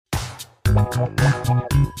Welcome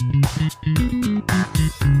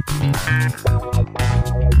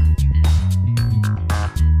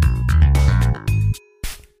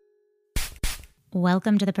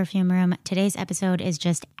to the Perfume Room. Today's episode is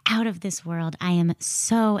just out of this world. I am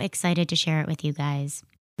so excited to share it with you guys.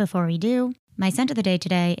 Before we do, my scent of the day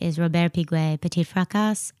today is Robert Piguet Petit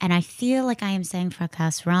Fracas, and I feel like I am saying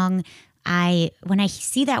fracas wrong. When I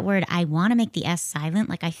see that word, I want to make the S silent.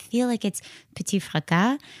 Like I feel like it's Petit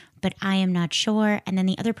Fracas, but I am not sure. And then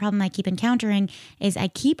the other problem I keep encountering is I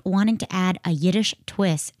keep wanting to add a Yiddish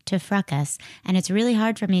twist to fracas. And it's really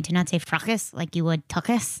hard for me to not say fracas like you would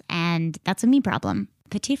tuchus. And that's a me problem.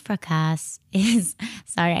 Petit Fracas is,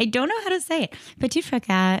 sorry, I don't know how to say it. Petit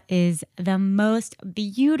Fracas is the most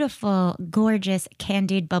beautiful, gorgeous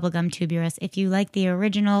candied bubblegum tuberose. If you like the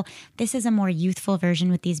original, this is a more youthful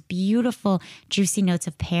version with these beautiful, juicy notes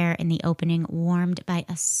of pear in the opening, warmed by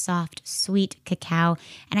a soft, sweet cacao.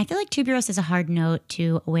 And I feel like tuberose is a hard note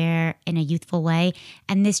to wear in a youthful way.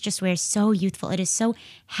 And this just wears so youthful. It is so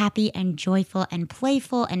happy and joyful and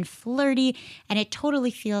playful and flirty. And it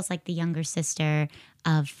totally feels like the younger sister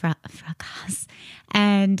of fracas.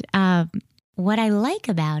 And what I like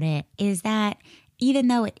about it is that even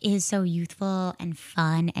though it is so youthful and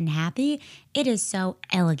fun and happy, it is so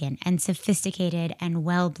elegant and sophisticated and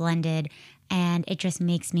well blended. And it just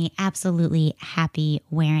makes me absolutely happy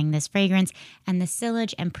wearing this fragrance. And the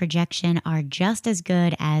sillage and projection are just as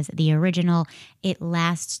good as the original. It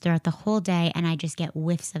lasts throughout the whole day, and I just get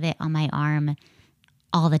whiffs of it on my arm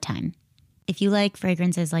all the time. If you like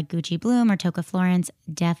fragrances like Gucci Bloom or Toca Florence,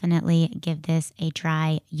 definitely give this a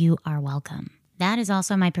try. You are welcome. That is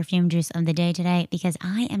also my perfume juice of the day today because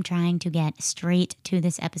I am trying to get straight to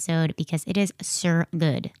this episode because it is so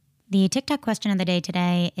good. The TikTok question of the day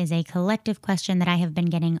today is a collective question that I have been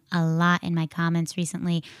getting a lot in my comments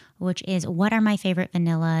recently, which is what are my favorite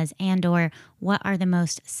vanillas and or what are the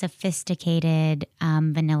most sophisticated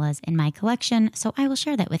vanillas in my collection? So I will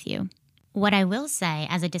share that with you. What I will say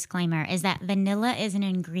as a disclaimer is that vanilla is an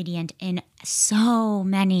ingredient in so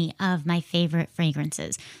many of my favorite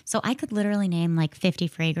fragrances. So I could literally name like 50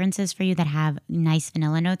 fragrances for you that have nice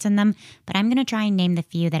vanilla notes in them, but I'm going to try and name the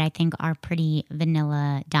few that I think are pretty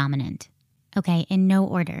vanilla dominant. Okay, in no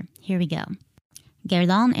order. Here we go.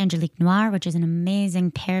 Guerlain Angelique Noir, which is an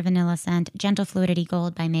amazing pear vanilla scent. Gentle Fluidity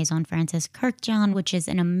Gold by Maison Francis Kurkdjian, which is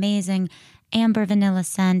an amazing amber vanilla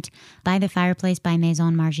scent. By the Fireplace by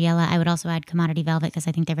Maison Margiela. I would also add Commodity Velvet because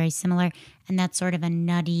I think they're very similar. And that's sort of a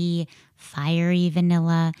nutty, fiery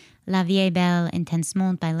vanilla. La Vie est Belle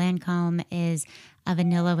Intensement by Lancôme is a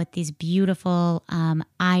vanilla with these beautiful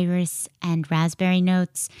iris and raspberry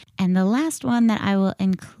notes. And the last one that I will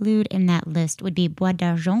include in that list would be Bois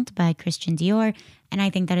d'Argent by Christian Dior. And I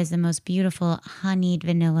think that is the most beautiful honeyed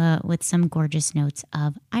vanilla with some gorgeous notes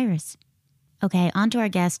of iris. Okay, on to our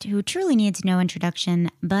guest who truly needs no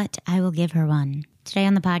introduction, but I will give her one. Today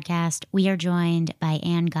on the podcast, we are joined by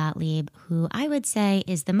Anne Gottlieb, who I would say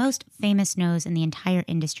is the most famous nose in the entire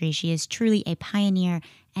industry. She is truly a pioneer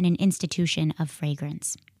and an institution of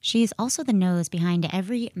fragrance. She is also the nose behind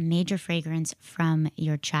every major fragrance from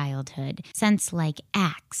your childhood. Scents like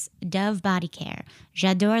Axe, Dove Body Care,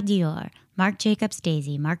 J'adore Dior, Marc Jacobs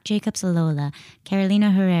Daisy, Marc Jacobs Lola,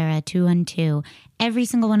 Carolina Herrera 212, every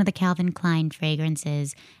single one of the Calvin Klein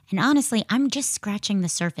fragrances. And honestly, I'm just scratching the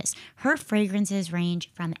surface. Her fragrances range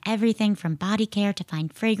from everything from body care to fine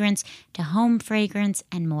fragrance to home fragrance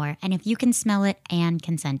and more. And if you can smell it, Anne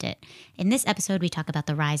can scent it. In this episode, we talk about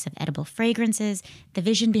the rise of edible fragrances, the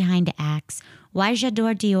vision behind Axe, why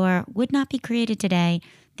J'adore Dior would not be created today,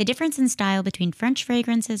 the difference in style between French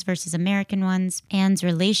fragrances versus American ones, Anne's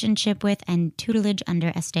relationship with and tutelage under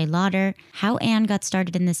Estee Lauder, how Anne got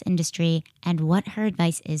started in this industry, and what her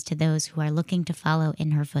advice is to those who are looking to follow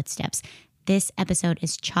in her footsteps. This episode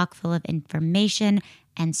is chock full of information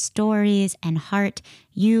and stories and heart.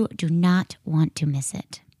 You do not want to miss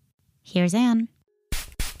it. Here's Anne.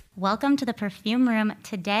 Welcome to the Perfume Room.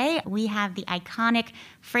 Today we have the iconic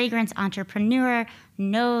fragrance entrepreneur,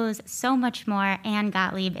 knows so much more, Anne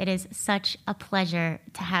Gottlieb. It is such a pleasure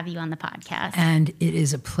to have you on the podcast. And it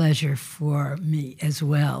is a pleasure for me as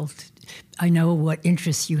well. I know what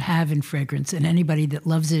interests you have in fragrance, and anybody that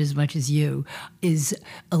loves it as much as you is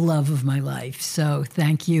a love of my life. So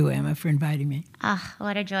thank you, Emma, for inviting me. Oh,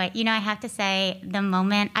 what a joy. You know, I have to say, the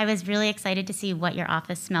moment I was really excited to see what your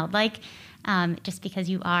office smelled like, just because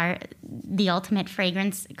you are the ultimate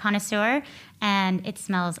fragrance connoisseur, and it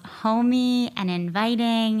smells homey and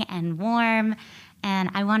inviting and warm. And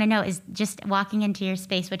I want to know, is just walking into your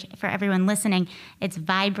space, which for everyone listening, it's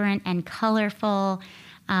vibrant and colorful.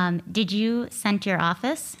 Did you scent your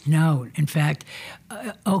office? No, in fact,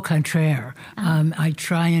 au contraire. I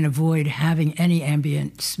try and avoid having any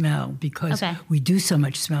ambient smell because we do so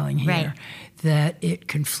much smelling here that it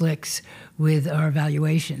conflicts with our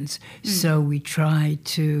evaluations. So we try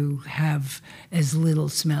to have as little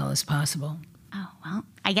smell as possible. Oh, well,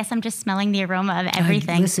 I guess I'm just smelling the aroma of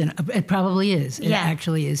everything. Listen, it probably is. It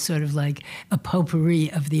actually is sort of like a potpourri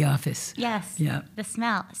of the office. Yes, yeah. The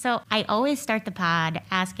smell. So I always start the pod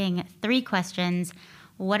asking 3 questions.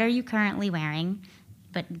 What are you currently wearing?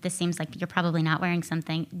 But this seems like you're probably not wearing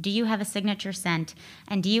something. Do you have a signature scent?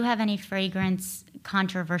 And do you have any fragrance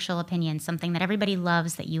controversial opinions, something that everybody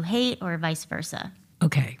loves that you hate or vice versa?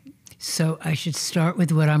 Okay, so I should start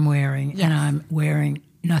with what I'm wearing. Yes. And I'm wearing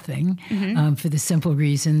nothing for the simple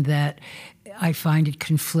reason that I find it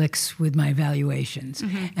conflicts with my evaluations.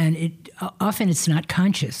 And it often it's not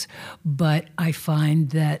conscious, but I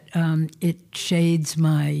find that it shades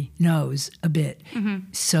my nose a bit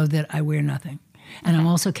so that I wear nothing. And I'm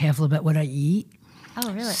also careful about what I eat.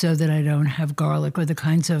 Oh, really? So that I don't have garlic or the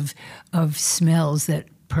kinds of smells that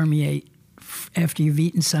permeate after you've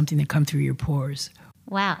eaten something that come through your pores.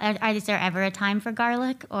 Wow. Is there ever a time for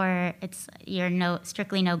garlic, or you're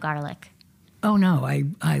strictly no garlic? Oh, no.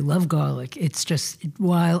 I love garlic. It's just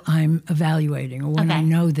while I'm evaluating or when I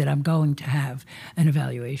know that I'm going to have an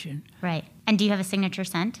evaluation. Right. And do you have a signature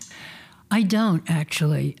scent? I don't,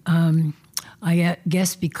 actually. I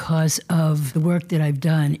guess because of the work that I've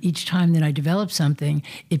done, each time that I develop something,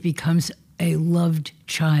 it becomes a loved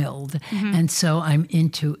child. And so I'm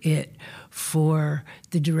into it for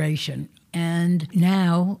the duration. And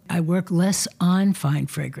now I work less on fine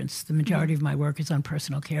fragrance. The majority of my work is on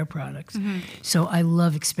personal care products. So I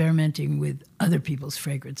love experimenting with other people's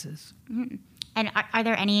fragrances. And are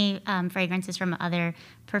there any fragrances from other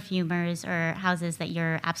perfumers or houses that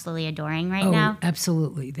you're absolutely adoring right now?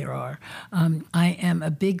 Absolutely, there are. I am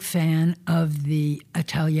a big fan of the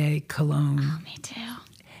Atelier Cologne. Oh, me too.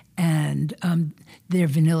 And their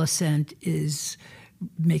vanilla scent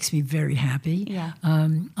makes me very happy. Yeah.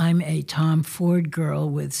 I'm a Tom Ford girl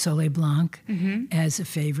with Soleil Blanc as a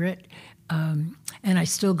favorite. And I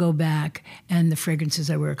still go back, and the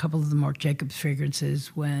fragrances I wear, a couple of the Marc Jacobs fragrances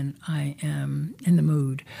when I am in the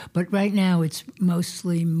mood. But right now, it's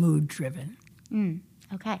mostly mood-driven.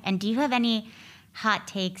 Okay. And do you have any hot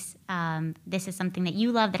takes? This is something that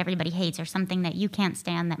you love that everybody hates, or something that you can't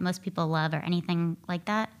stand that most people love, or anything like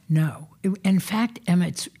that? No. In fact,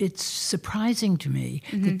 Emma, it's surprising to me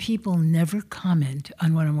that people never comment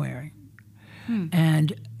on what I'm wearing.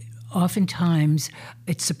 And oftentimes,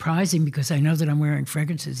 it's surprising because I know that I'm wearing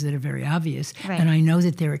fragrances that are very obvious, and I know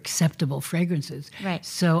that they're acceptable fragrances. Right.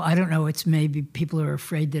 So I don't know, it's maybe people are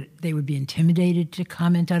afraid that they would be intimidated to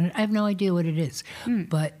comment on it. I have no idea what it is,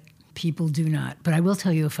 but people do not. But I will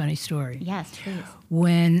tell you a funny story. Yes, please.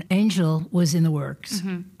 When Angel was in the works,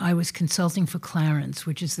 I was consulting for Clarins,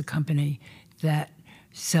 which is the company that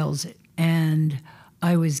sells it. And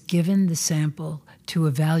I was given the sample to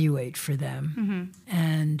evaluate for them.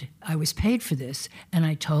 And I was paid for this, and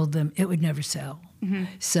I told them it would never sell.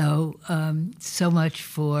 So much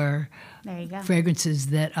for fragrances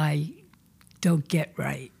that I don't get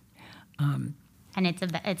right. And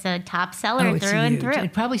it's a top seller through and through.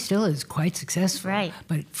 It probably still is quite successful. Right.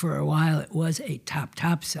 But for a while, it was a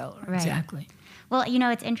top seller. Right. Exactly. Well,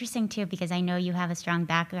 it's interesting, too, because I know you have a strong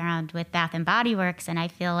background with Bath & Body Works, and I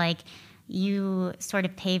feel like you sort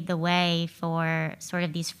of paved the way for sort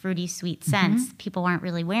of these fruity, sweet scents. People weren't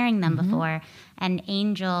really wearing them before. And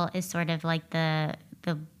Angel is sort of like the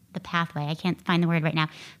pathway, I can't find the word right now,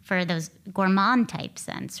 for those gourmand type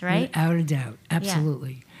scents, right? Without a doubt.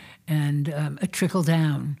 Absolutely. Yeah. And a trickle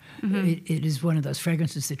down. It is one of those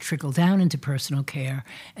fragrances that trickle down into personal care.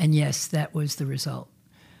 And yes, that was the result.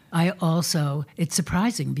 It's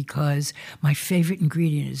surprising because my favorite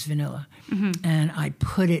ingredient is vanilla. And I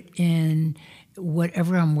put it in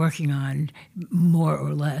whatever I'm working on, more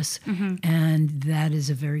or less. And that is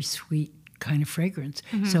a very sweet kind of fragrance.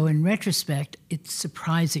 So in retrospect, it's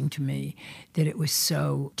surprising to me that it was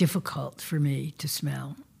so difficult for me to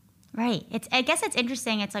smell. Right. I guess it's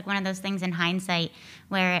interesting. It's like one of those things in hindsight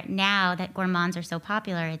where now that gourmands are so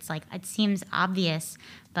popular, it's like it seems obvious,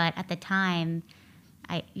 but at the time,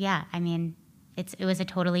 it was a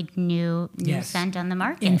totally new scent on the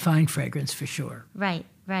market. In fine fragrance, for sure. Right.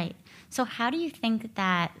 So how do you think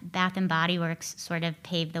that Bath & Body Works sort of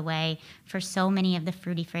paved the way for so many of the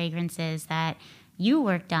fruity fragrances that you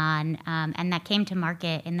worked on and that came to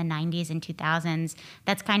market in the 90s and 2000s?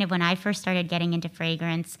 That's kind of when I first started getting into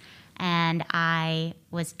fragrance, and I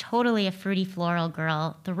was totally a fruity floral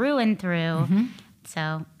girl through and through.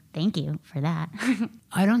 So thank you for that.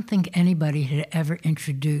 I don't think anybody had ever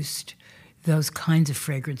introduced those kinds of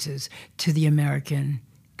fragrances to the American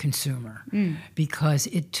consumer because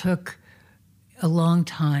it took a long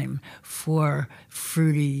time for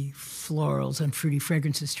fruity florals and fruity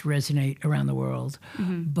fragrances to resonate around the world,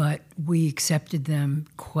 but we accepted them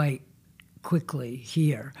quite quickly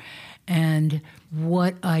here. And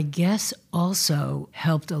what I guess also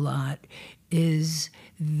helped a lot is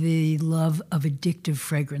the love of addictive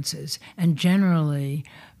fragrances. And generally,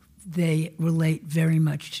 they relate very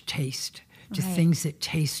much to taste, to things that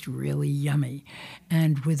taste really yummy.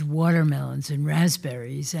 And with watermelons and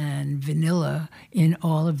raspberries and vanilla in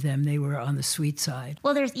all of them, they were on the sweet side.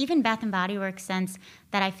 Well, there's even Bath & Body Works scents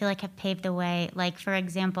that I feel like have paved the way. Like, for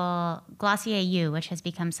example, Glossier You, which has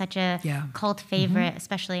become such a cult favorite,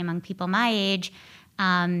 especially among people my age.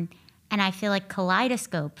 And I feel like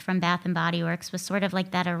Kaleidoscope from Bath & Body Works was sort of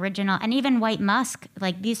like that original. And even White Musk,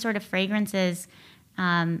 like these sort of fragrances,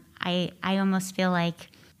 I almost feel like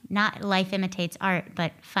not life imitates art,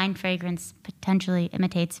 but fine fragrance potentially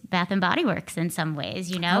imitates Bath & Body Works in some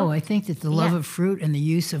ways, you know? Oh, I think that the love of fruit and the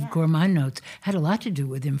use of gourmand notes had a lot to do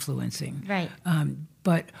with influencing. Right.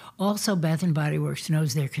 But also Bath & Body Works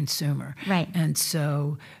knows their consumer. Right. And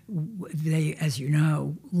so they, as you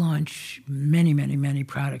know, launch many, many, many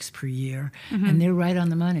products per year. And they're right on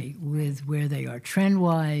the money with where they are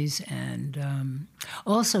trend-wise. And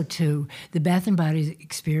also, too, the Bath & Body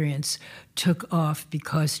experience took off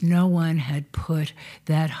because no one had put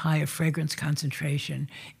that high a fragrance concentration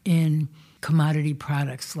in commodity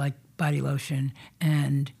products like body lotion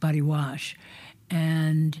and body wash.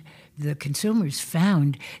 And the consumers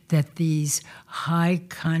found that these high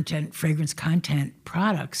content, fragrance content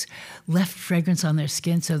products left fragrance on their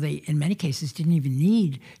skin, so they, in many cases, didn't even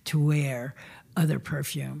need to wear other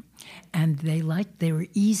perfume. And they were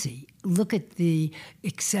easy. Look at the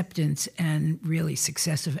acceptance and really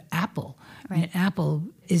success of Apple. Right. I mean, Apple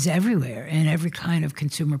is everywhere in every kind of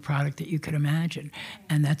consumer product that you could imagine.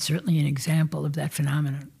 And that's certainly an example of that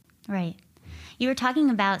phenomenon. Right. You were talking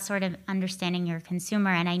about sort of understanding your consumer,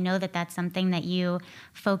 and I know that that's something that you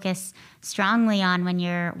focus strongly on when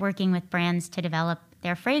you're working with brands to develop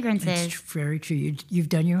their fragrances. It's very true. You've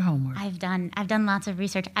done your homework. I've done lots of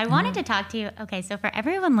research. I wanted to talk to you. Okay, so for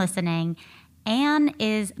everyone listening, Anne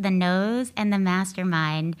is the nose and the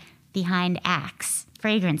mastermind behind Axe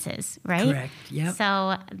fragrances, right? Correct. Yep.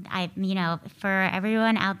 So for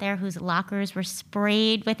everyone out there whose lockers were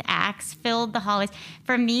sprayed with Axe, filled the hallways,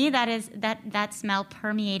 for me that smell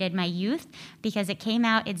permeated my youth because it came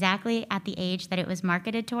out exactly at the age that it was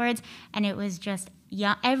marketed towards, and it was just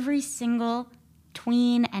every single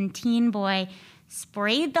tween and teen boy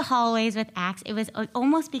sprayed the hallways with Axe. It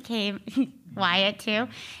almost became Wyatt too.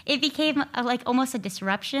 It became like almost a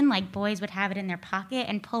disruption. Like boys would have it in their pocket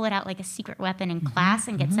and pull it out like a secret weapon in class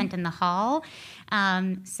and get sent in the hall.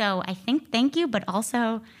 So I think thank you, but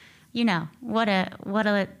also,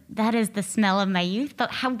 that is the smell of my youth.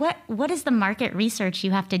 But what is the market research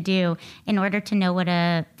you have to do in order to know what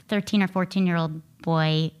a 13 or 14-year-old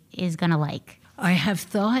boy is gonna like? I have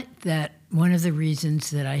thought that one of the reasons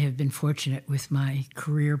that I have been fortunate with my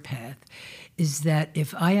career path is that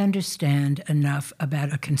if I understand enough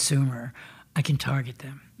about a consumer, I can target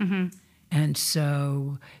them. And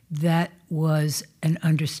so that was an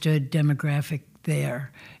understood demographic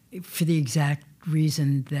there for the exact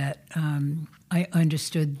reason that I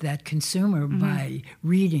understood that consumer by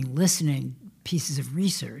reading, listening, pieces of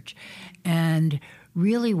research. And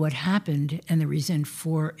really what happened, and the reason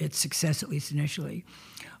for its success, at least initially,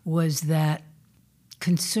 was that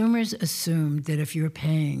consumers assumed that if you're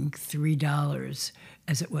paying $3,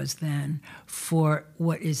 as it was then, for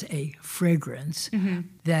what is a fragrance,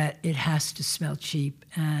 that it has to smell cheap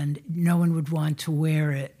and no one would want to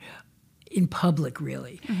wear it in public,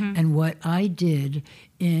 really. And what I did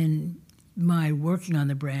in my working on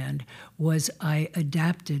the brand was I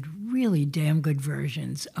adapted really damn good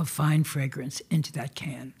versions of fine fragrance into that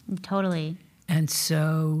can. Totally. And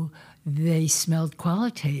so they smelled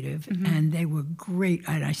qualitative, and they were great,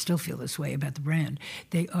 and I still feel this way about the brand.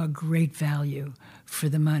 They are great value for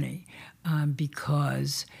the money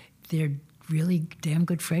because they're really damn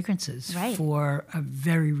good fragrances for a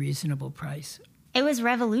very reasonable price. It was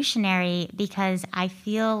revolutionary because I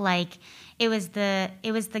feel like it was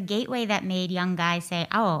the gateway that made young guys say,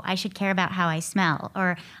 oh, I should care about how I smell,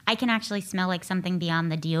 or I can actually smell like something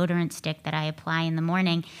beyond the deodorant stick that I apply in the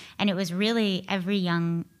morning. And it was really every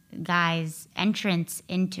young guy's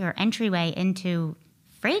entryway into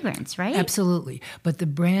fragrance, right? Absolutely. But the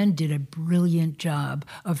brand did a brilliant job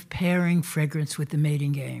of pairing fragrance with the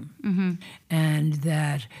mating game. Mm-hmm. And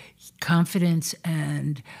that confidence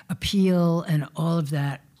and appeal and all of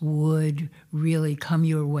that would really come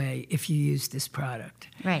your way if you used this product.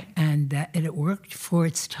 Right. And it worked for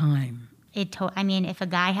its time. I mean, if a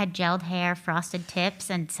guy had gelled hair, frosted tips,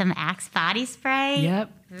 and some Axe body spray,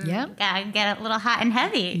 Yep. Get a little hot and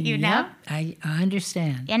heavy, you know? I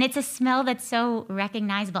understand. And it's a smell that's so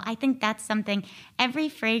recognizable. I think that's something, every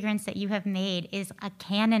fragrance that you have made is a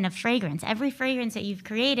canon of fragrance. Every fragrance that you've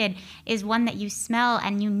created is one that you smell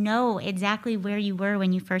and you know exactly where you were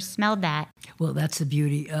when you first smelled that. Well, that's the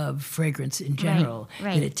beauty of fragrance in general,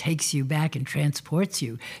 right. that it takes you back and transports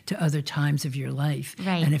you to other times of your life.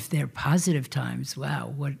 Right. And if they're positive times,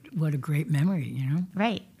 wow, what a great memory, you know?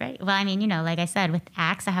 Right. Well, I mean, like I said, with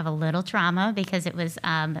Axe, I have a little trauma because it was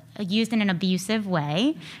used in an abusive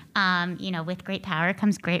way. With great power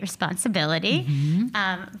comes great responsibility.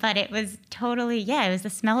 Mm-hmm. But it was totally, it was the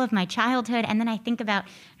smell of my childhood. And then I think about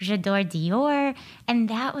J'adore Dior, and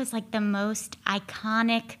that was like the most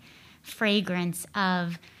iconic fragrance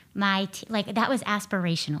of that was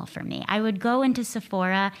aspirational for me. I would go into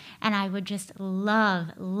Sephora and I would just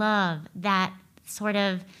love that sort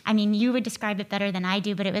of, I mean, you would describe it better than I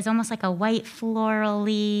do, but it was almost like a white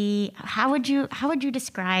florally. How would you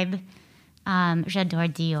describe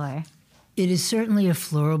J'adore Dior? It is certainly a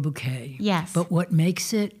floral bouquet. Yes. But what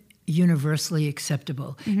makes it universally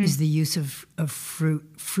acceptable is the use of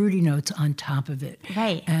fruity notes on top of it.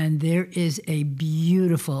 Right. And there is a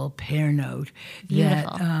beautiful pear note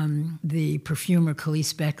that the perfumer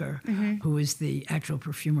Khalees Becker, who was the actual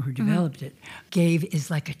perfumer who developed it, gave is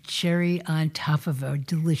like a cherry on top of a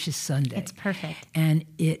delicious sundae. It's perfect. And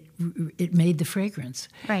it made the fragrance.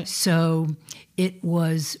 Right. So it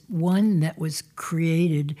was one that was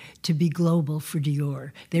created to be global for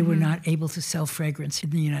Dior. They were not able to sell fragrance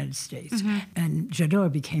in the United States. And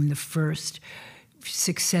J'adore became the first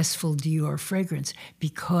successful Dior fragrance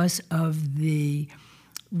because of the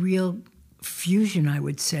real fusion, I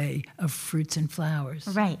would say, of fruits and flowers.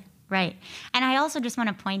 Right. And I also just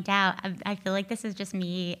want to point out, I feel like this is just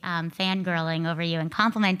me fangirling over you and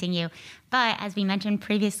complimenting you, but as we mentioned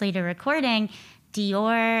previously to recording,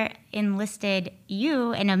 Dior enlisted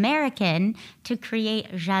you, an American, to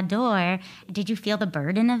create J'adore. Did you feel the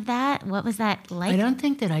burden of that? What was that like? I don't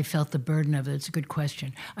think that I felt the burden of it. It's a good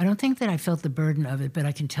question. I don't think that I felt the burden of it, but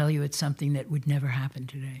I can tell you it's something that would never happen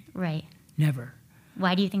today. Right. Never.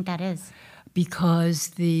 Why do you think that is? Because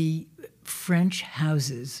the French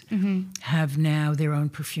houses have now their own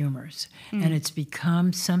perfumers, and it's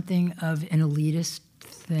become something of an elitist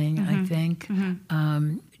thing, I think.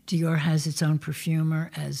 Dior has its own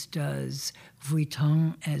perfumer, as does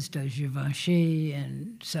Vuitton, as does Givenchy,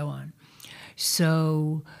 and so on.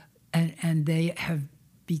 So, and they have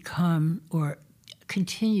become, or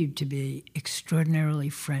continued to be, extraordinarily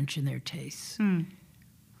French in their tastes.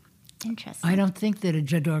 Interesting. I don't think that a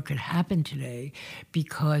J'adore could happen today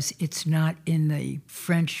because it's not in the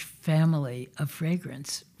French family of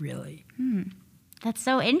fragrance, really. That's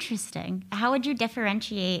so interesting. How would you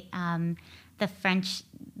differentiate the French,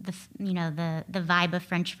 the vibe of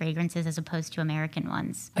French fragrances as opposed to American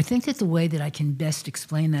ones? I think that the way that I can best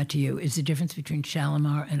explain that to you is the difference between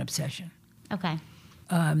Shalimar and Obsession. Okay.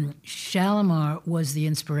 Shalimar was the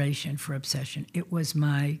inspiration for Obsession. It was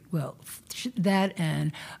that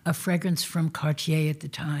and a fragrance from Cartier at the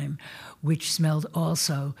time, which smelled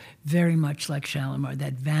also very much like Shalimar,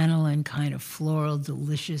 that vanillin kind of floral,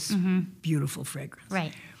 delicious, beautiful fragrance.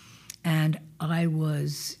 Right. And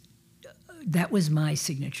that was my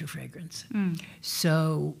signature fragrance.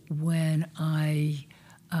 So when I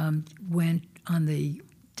went on the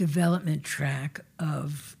development track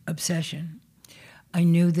of Obsession, I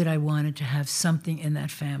knew that I wanted to have something in that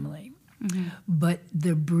family. But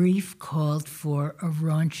the brief called for a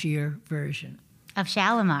raunchier version. Of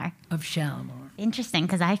Shalimar. Interesting,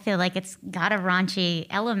 because I feel like it's got a raunchy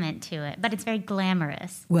element to it, but it's very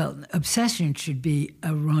glamorous. Well, Obsession should be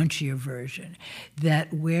a raunchier version.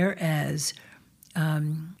 That whereas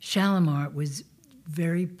Shalimar was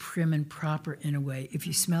very prim and proper in a way, if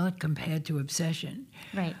you smell it compared to Obsession.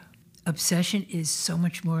 Right. Obsession is so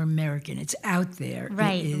much more American. It's out there.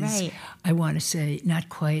 Right, it is, right. I want to say, not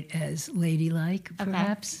quite as ladylike,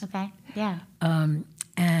 perhaps. Okay, yeah.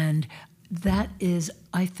 And that is,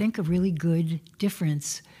 I think, a really good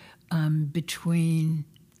difference between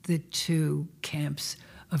the two camps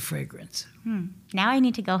of fragrance. Now I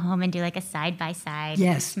need to go home and do like a side-by-side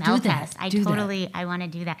smell test. I want to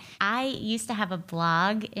do that. I used to have a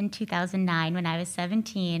blog in 2009 when I was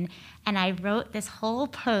 17, and I wrote this whole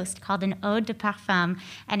post called an Ode de Parfum,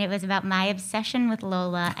 and it was about my obsession with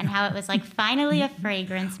Lola and how it was like finally a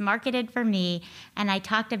fragrance marketed for me. And I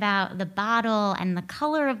talked about the bottle and the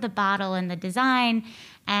color of the bottle and the design,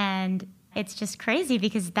 and it's just crazy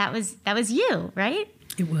because that was you, right?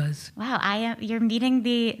 It was. Wow, you're meeting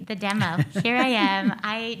the demo. Here I am.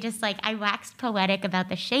 I waxed poetic about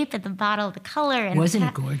the shape of the bottle, the color. And wasn't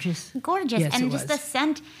it gorgeous? Gorgeous. Yes, and it just was. the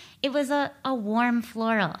scent, it was a warm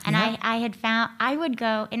floral. And Yep. I had found, I would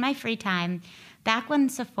go in my free time, back when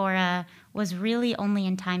Sephora was really only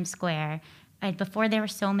in Times Square, before there were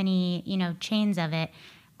so many, chains of it,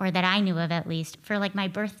 or that I knew of at least, for like my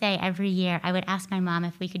birthday every year, I would ask my mom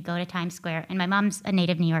if we could go to Times Square. And my mom's a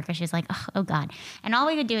native New Yorker. She's like, oh God. And all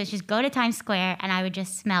we would do is just go to Times Square, and I would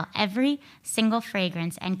just smell every single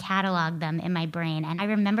fragrance and catalog them in my brain. And I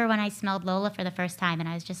remember when I smelled Lola for the first time, and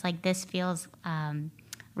I was just like, this feels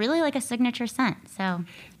really like a signature scent. So,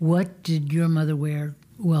 what did your mother wear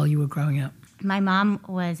while you were growing up? My mom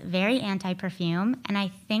was very anti-perfume, and I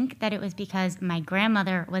think that it was because my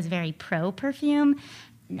grandmother was very pro-perfume.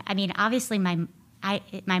 I mean, obviously, my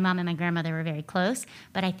mom and my grandmother were very close,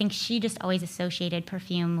 but I think she just always associated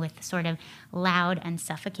perfume with sort of loud and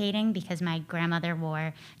suffocating because my grandmother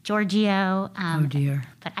wore Giorgio. Oh, dear.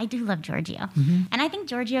 But I do love Giorgio. Mm-hmm. And I think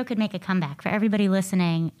Giorgio could make a comeback. For everybody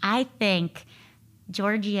listening, I think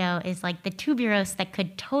Giorgio is like the tuberose that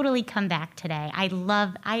could totally come back today.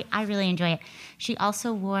 I really enjoy it. She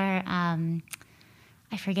also wore,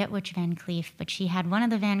 I forget which Van Cleef, but she had one of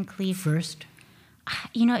the Van Cleef. First?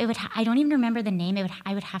 I don't even remember the name.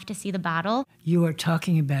 I would have to see the bottle. You are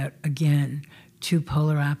talking about, again, two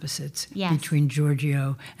polar opposites between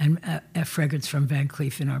Giorgio and a fragrance from Van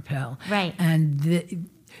Cleef & Arpels. Right. And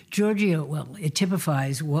Giorgio, well, it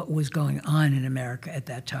typifies what was going on in America at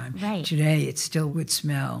that time. Right. Today, it still would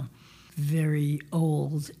smell very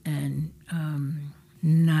old and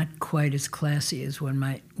not quite as classy as one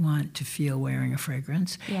might want to feel wearing a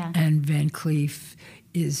fragrance. Yeah. And Van Cleef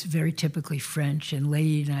is very typically French and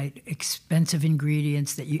lady night, expensive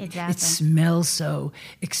ingredients that Exactly. It smells so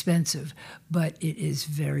expensive, but it is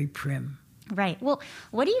very prim. Right. Well,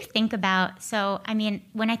 what do you think about,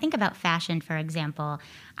 when I think about fashion, for example,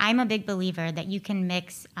 I'm a big believer that you can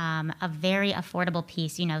mix a very affordable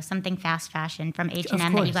piece, something fast fashion from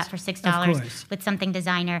H&M that you got for $6 with something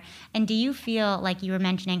designer. And do you feel, like you were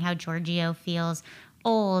mentioning how Giorgio feels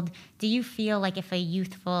old, do you feel like if a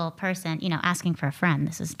youthful person, asking for a friend,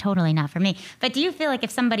 this is totally not for me, but do you feel like if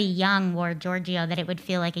somebody young wore Giorgio that it would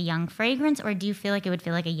feel like a young fragrance, or do you feel like it would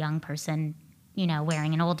feel like a young person,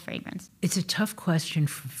 wearing an old fragrance? It's a tough question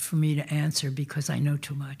for me to answer because I know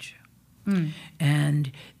too much.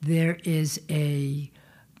 And there is a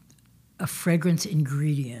fragrance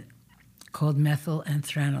ingredient called methyl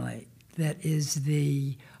anthranilate that is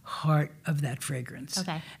the heart of that fragrance.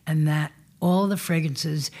 Okay. And that all the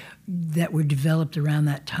fragrances that were developed around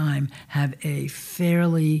that time have a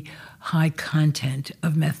fairly high content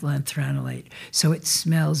of methyl anthranilate. So it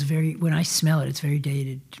smells when I smell it, it's very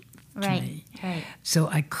dated to me. Right. So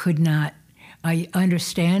I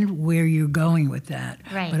understand where you're going with that,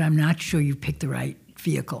 but I'm not sure you picked the right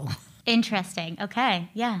vehicle. Interesting. Okay.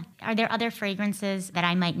 Yeah. Are there other fragrances that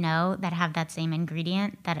I might know that have that same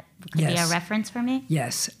ingredient that could be a reference for me?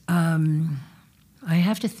 Yes. I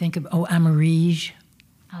have to think of, Amarige.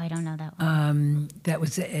 Oh, I don't know that one. That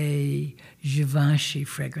was a Givenchy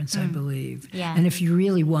fragrance, I believe. Yeah. And if you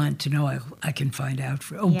really want to know, I can find out.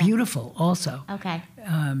 Beautiful also. Okay.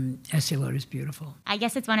 Estée Lauder is beautiful. I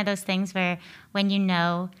guess it's one of those things where when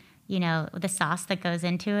the sauce that goes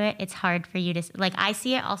into it, it's hard for you to, I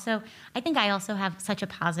see it also, I think I also have such a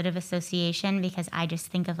positive association because I just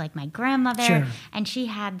think of my grandmother. Sure. And she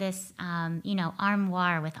had this,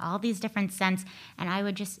 armoire with all these different scents. And I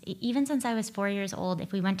would just, even since I was 4 years old,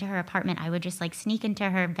 if we went to her apartment, I would just sneak into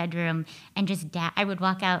her bedroom and just, I would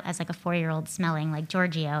walk out as a 4-year-old smelling like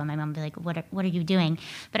Giorgio. And my mom would be like, what are you doing?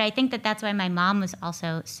 But I think that's why my mom was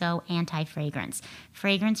also so anti-fragrance.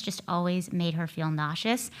 Fragrance just always made her feel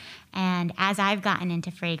nauseous. And as I've gotten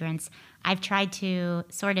into fragrance, I've tried to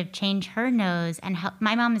sort of change her nose and help.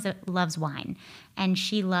 My mom loves wine, and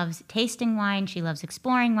she loves tasting wine. She loves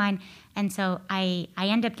exploring wine. And so I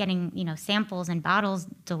end up getting, samples and bottles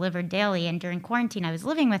delivered daily. And during quarantine, I was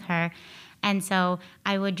living with her. And so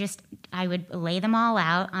I would lay them all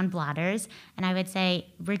out on blotters, and I would say,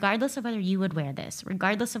 regardless of whether you would wear this,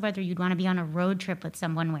 regardless of whether you'd want to be on a road trip with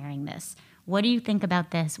someone wearing this, what do you think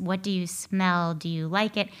about this? What do you smell? Do you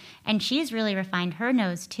like it? And she's really refined her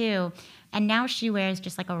nose too. And now she wears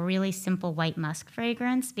just like a really simple white musk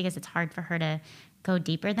fragrance because it's hard for her to go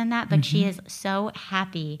deeper than that. But she is so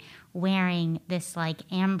happy wearing this like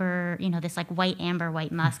amber, this like white amber,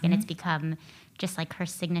 white musk. And it's become just like her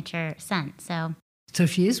signature scent. So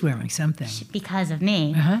she is wearing something. Because of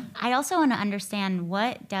me. I also want to understand,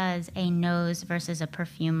 what does a nose versus a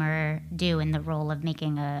perfumer do in the role of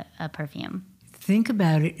making a perfume? Think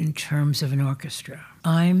about it in terms of an orchestra.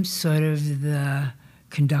 I'm sort of the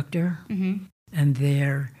conductor, and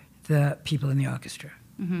they're the people in the orchestra.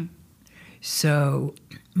 So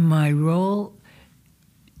my role,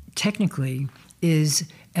 technically, is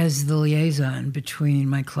as the liaison between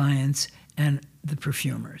my clients and the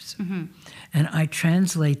perfumers. And I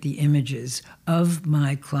translate the images of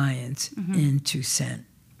my clients into scent.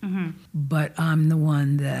 But I'm the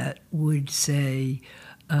one that would say,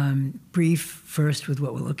 brief first with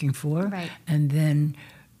what we're looking for, and then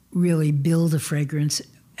really build a fragrance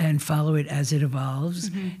and follow it as it evolves.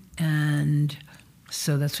 And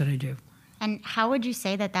so that's what I do. And how would you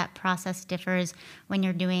say that process differs when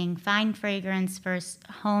you're doing fine fragrance versus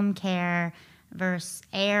home care versus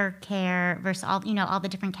air care versus all the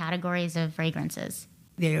different categories of fragrances?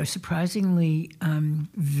 They are surprisingly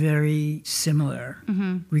very similar,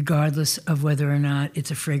 regardless of whether or not it's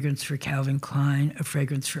a fragrance for Calvin Klein, a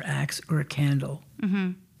fragrance for Axe, or a candle.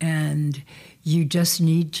 And you just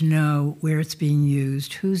need to know where it's being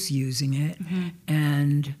used, who's using it,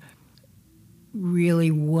 and really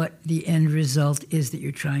what the end result is that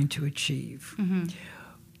you're trying to achieve.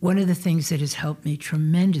 One of the things that has helped me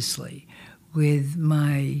tremendously with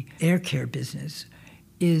my air care business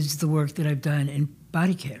is the work that I've done in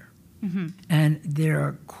body care. And there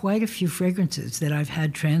are quite a few fragrances that I've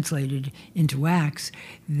had translated into wax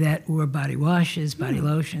that were body washes, body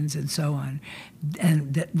lotions, and so on,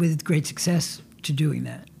 and that with great success to doing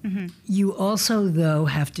that. You also, though,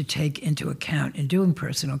 have to take into account in doing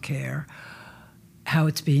personal care how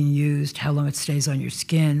it's being used, how long it stays on your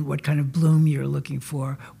skin, what kind of bloom you're looking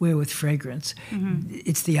for, where with fragrance.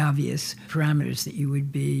 It's the obvious parameters that you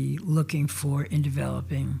would be looking for in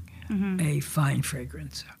developing a fine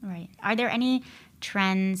fragrance. Right. Are there any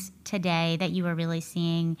trends today that you are really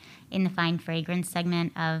seeing in the fine fragrance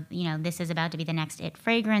segment of, this is about to be the next it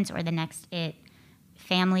fragrance or the next it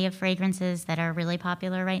family of fragrances that are really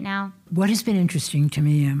popular right now? What has been interesting to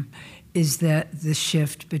me is that the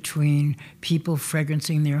shift between people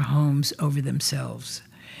fragrancing their homes over themselves,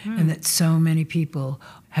 and that so many people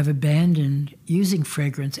have abandoned using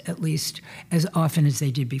fragrance at least as often as they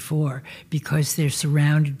did before because they're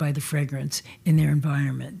surrounded by the fragrance in their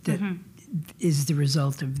environment that is the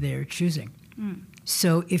result of their choosing.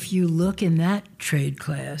 So if you look in that trade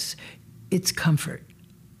class, it's comfort.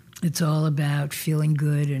 It's all about feeling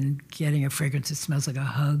good and getting a fragrance that smells like a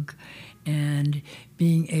hug and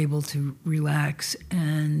being able to relax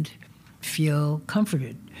and feel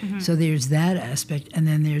comforted. So there's that aspect. And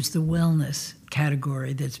then there's the wellness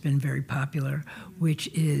category that's been very popular, which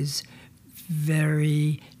is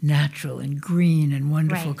very natural and green and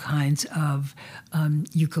wonderful kinds of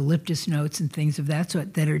eucalyptus notes and things of that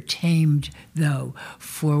sort that are tamed, though,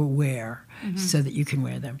 for wear so that you can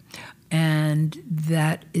wear them. And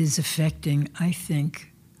that is affecting, I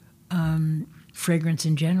think, fragrance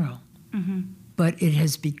in general. But it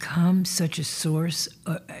has become such a source,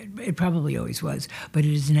 it probably always was, but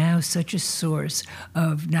it is now such a source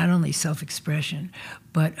of not only self-expression,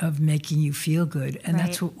 but of making you feel good. And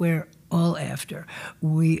that's what we're all after.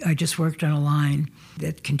 I just worked on a line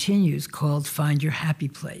that continues called Find Your Happy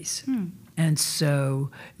Place. And so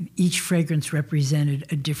each fragrance represented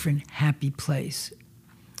a different happy place.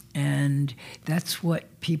 And that's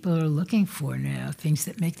what people are looking for now, things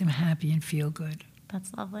that make them happy and feel good.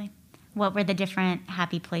 That's lovely. What were the different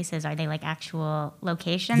happy places? Are they like actual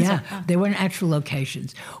locations? Yeah, they weren't actual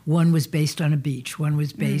locations. One was based on a beach. One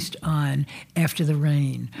was based on After the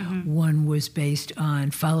Rain. One was based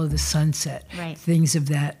on Follow the Sunset. Things of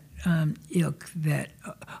that ilk, that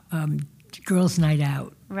girls' night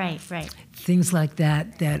out. Right. Things like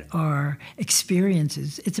that are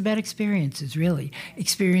experiences. It's about experiences, really.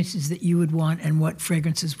 Experiences that you would want and what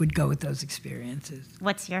fragrances would go with those experiences.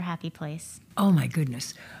 What's your happy place? Oh, my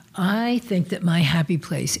goodness. I think that my happy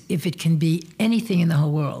place, if it can be anything in the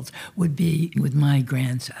whole world, would be with my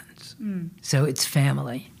grandsons. So it's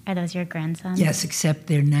family. Are those your grandsons? Yes, except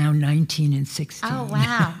they're now 19 and 16. Oh,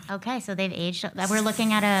 wow. Okay, so they've aged. We're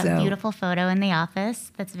looking at a beautiful photo in the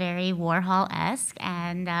office that's very Warhol-esque,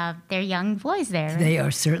 and they're young boys there. Right? They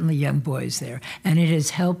are certainly young boys there. And it has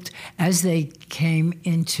helped, as they came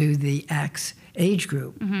into the Axe age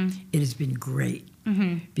group, it has been great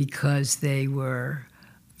because they were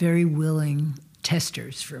very willing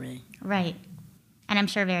testers for me. Right. And I'm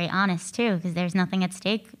sure very honest, too, because there's nothing at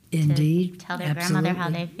stake Indeed. to tell their grandmother how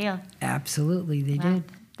they feel. Absolutely, they did.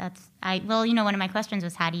 Well, one of my questions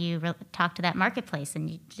was, how do you talk to that marketplace?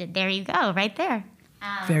 And there you go, right there.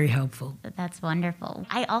 Very helpful. That's wonderful.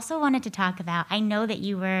 I also wanted to talk about, I know that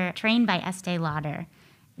you were trained by Estee Lauder.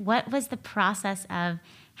 What was the process of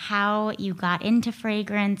how you got into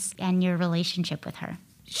fragrance and your relationship with her?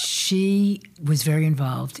 She was very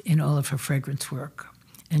involved in all of her fragrance work,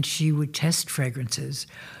 and she would test fragrances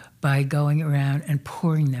by going around and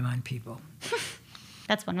pouring them on people.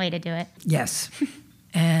 That's one way to do it. Yes.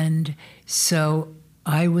 And so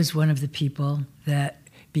I was one of the people that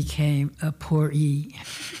became a pouree.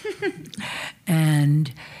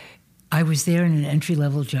 And I was there in an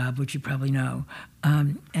entry-level job, which you probably know,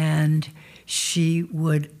 and she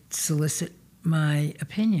would solicit my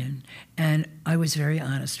opinion, and I was very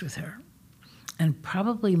honest with her. And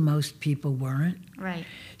probably most people weren't. Right.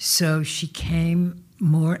 So she came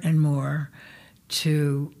more and more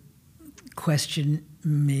to question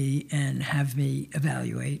me and have me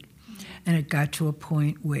evaluate. And it got to a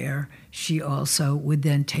point where she also would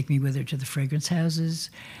then take me with her to the fragrance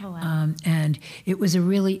houses. Oh, wow. And it was a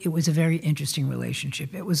very interesting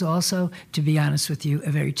relationship. It was also, to be honest with you,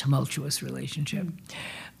 a very tumultuous relationship.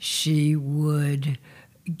 She would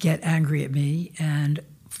get angry at me and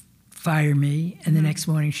fire me, and the next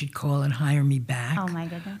morning she'd call and hire me back. Oh, my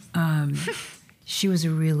goodness. She was a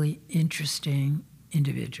really interesting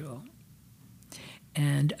individual.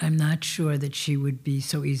 And I'm not sure that she would be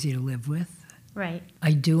so easy to live with. Right.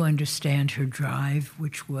 I do understand her drive,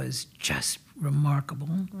 which was just remarkable.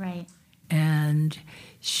 Right. And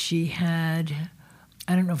she had,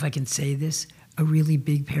 I don't know if I can say this, a really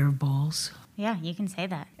big pair of balls. Yeah, you can say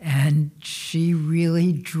that. And she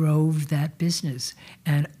really drove that business.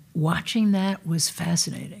 And watching that was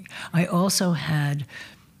fascinating. I also had,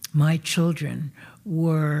 my children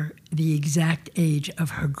were the exact age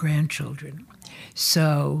of her grandchildren.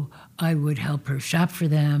 So I would help her shop for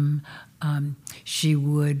them. She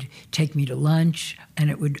would take me to lunch,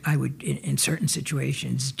 and I would, in certain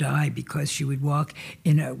situations, die because she would walk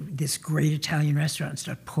in this great Italian restaurant and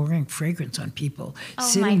start pouring fragrance on people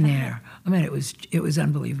sitting there. I mean, it was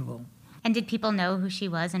unbelievable. And did people know who she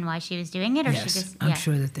was and why she was doing it, or yes, she just? I'm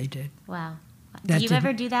sure that they did. Wow. Do you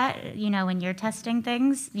ever do that, when you're testing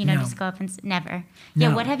things? No. Just go up and... Never? No.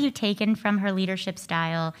 Yeah, what have you taken from her leadership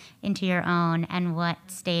style into your own, and what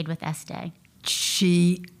stayed with Estee?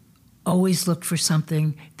 She always looked for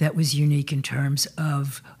something that was unique in terms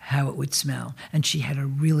of how it would smell. And she had a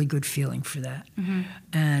really good feeling for that. Mm-hmm.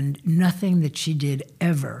 And nothing that she did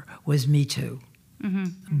ever was me too.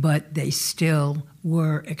 Mm-hmm. But they still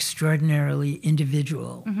were extraordinarily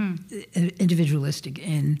individualistic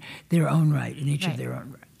in their own right, in each of their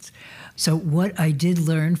own rights. So what I did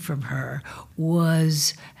learn from her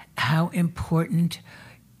was how important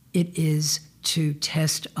it is to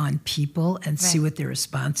test on people and see what their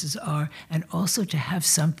responses are, and also to have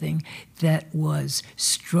something that was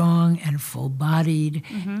strong and full-bodied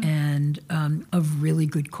and of really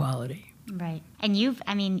good quality. Right. And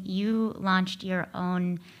you launched your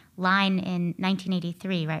own line in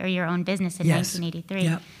 1983, right? Or your own business in 1983.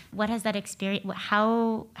 Yep. What has that experience,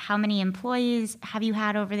 how many employees have you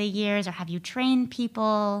had over the years, or have you trained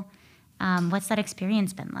people? What's that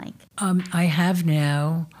experience been like? I have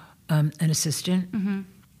now an assistant,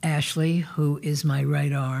 Ashley, who is my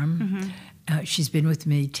right arm. She's been with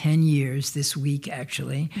me 10 years this week,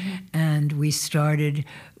 actually. And we started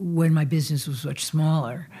when my business was much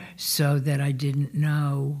smaller, so that I didn't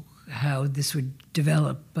know how this would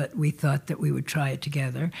develop, but we thought that we would try it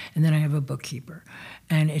together. And then I have a bookkeeper.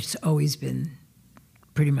 And it's always been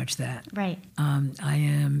pretty much that. Right. I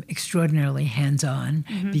am extraordinarily hands-on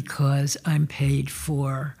because I'm paid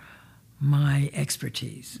for my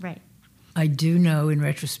expertise. Right. I do know in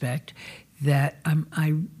retrospect that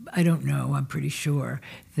I don't know, I'm pretty sure,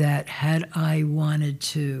 that had I wanted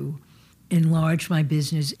to enlarge my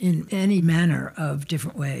business in any manner of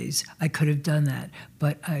different ways, I could have done that.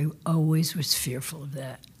 But I always was fearful of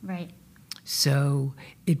that. Right. So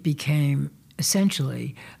it became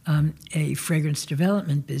essentially a fragrance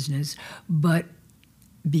development business, but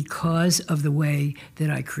because of the way that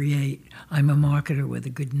I create, I'm a marketer with a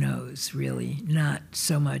good nose, really, not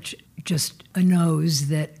so much just a nose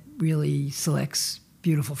that really selects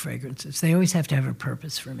beautiful fragrances. They always have to have a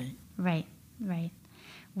purpose for me. Right, right.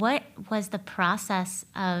 What was the process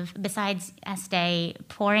of, besides Estee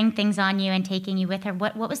pouring things on you and taking you with her,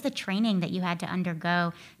 what was the training that you had to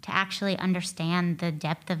undergo to actually understand the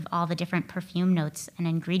depth of all the different perfume notes and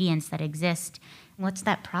ingredients that exist? What's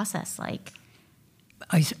that process like?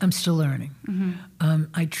 I'm still learning.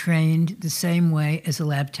 I trained the same way as a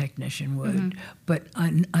lab technician would, but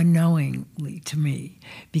unknowingly to me,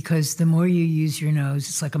 because the more you use your nose,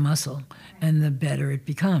 it's like a muscle, and the better it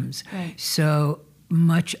becomes. Right. So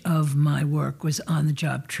much of my work was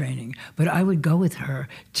on-the-job training, but I would go with her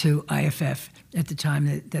to IFF at the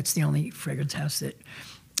time. That's the only fragrance house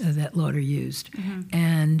that Lauder used,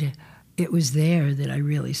 and it was there that I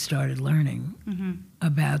really started learning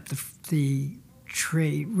about the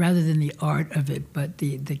trade, rather than the art of it, but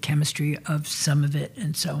the chemistry of some of it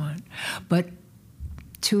and so on. But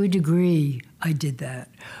to a degree, I did that.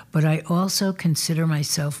 But I also consider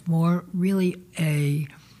myself more really a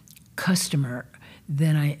customer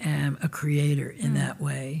than I am a creator in that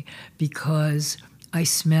way, because I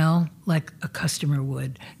smell like a customer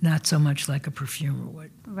would, not so much like a perfumer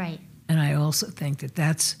would. Right. And I also think that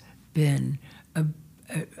that's been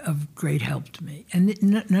of great help to me. And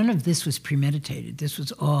none of this was premeditated. This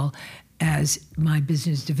was all as my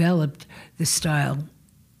business developed, the style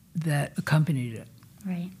that accompanied it.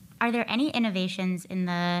 Right. Are there any innovations in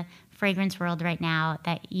the fragrance world right now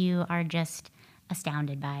that you are just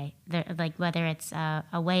astounded by? Like whether it's a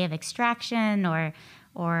way of extraction or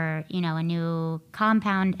a new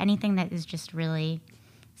compound, anything that is just really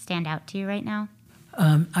stand out to you right now?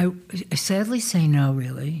 I sadly say no,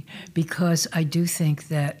 really, because I do think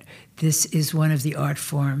that this is one of the art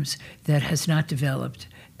forms that has not developed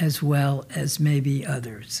as well as maybe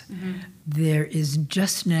others. There is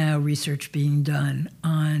just now research being done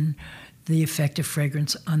on the effect of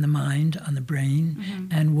fragrance on the mind, on the brain,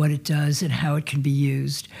 and what it does and how it can be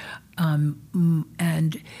used.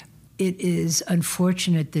 And it is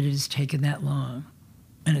unfortunate that it has taken that long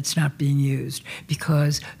and it's not being used,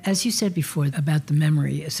 because, as you said before about the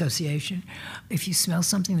memory association, if you smell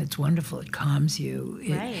something that's wonderful, it calms you.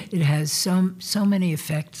 It has so many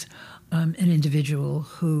effects an individual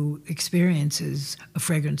who experiences a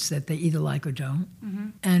fragrance that they either like or don't.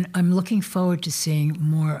 And I'm looking forward to seeing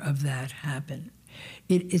more of that happen.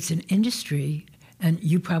 It's an industry, and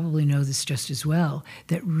you probably know this just as well,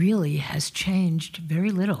 that really has changed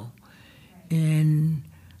very little in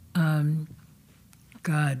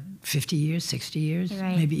 50 years, 60 years,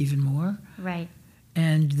 maybe even more. Right.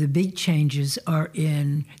 And the big changes are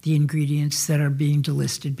in the ingredients that are being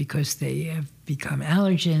delisted because they have become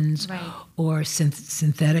allergens, or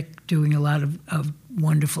synthetic, doing a lot of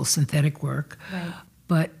wonderful synthetic work. Right.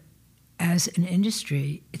 But as an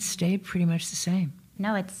industry, it stayed pretty much the same.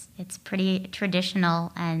 No, it's pretty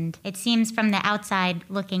traditional, and it seems from the outside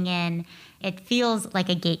looking in, it feels like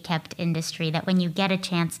a gate-kept industry, that when you get a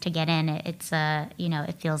chance to get in, it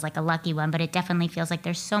feels like a lucky one, but it definitely feels like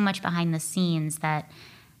there's so much behind the scenes that,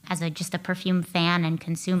 as just a perfume fan and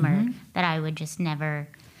consumer, that I would just never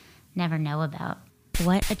know about.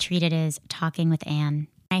 What a treat it is talking with Anne.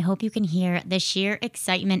 I hope you can hear the sheer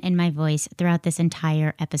excitement in my voice throughout this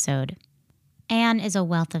entire episode. Anne is a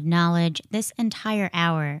wealth of knowledge. This entire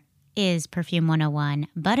hour is Perfume 101.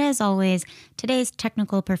 But as always, today's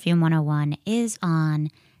technical Perfume 101 is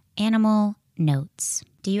on animal notes.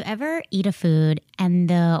 Do you ever eat a food and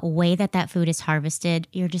the way that food is harvested,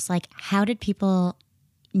 you're just like, how did people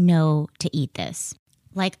know to eat this?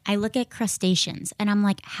 Like, I look at crustaceans and I'm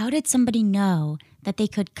like, how did somebody know that they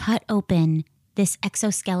could cut open this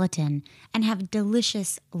exoskeleton and have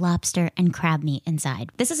delicious lobster and crab meat inside?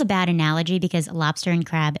 This is a bad analogy because lobster and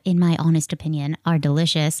crab, in my honest opinion, are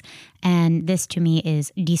delicious. And this to me is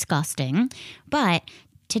disgusting. But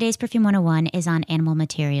today's Perfume 101 is on animal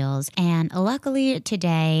materials. And luckily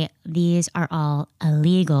today, these are all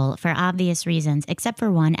illegal for obvious reasons, except for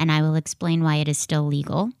one, and I will explain why it is still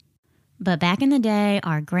legal. But back in the day,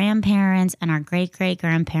 our grandparents and our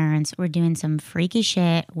great-great-grandparents were doing some freaky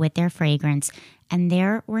shit with their fragrance, and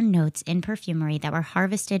there were notes in perfumery that were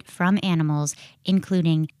harvested from animals,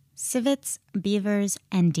 including civets, beavers,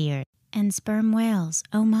 and deer, and sperm whales.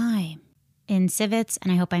 Oh my. In civets,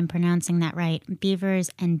 and I hope I'm pronouncing that right,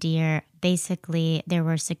 beavers and deer, basically there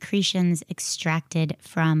were secretions extracted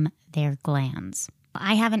from their glands.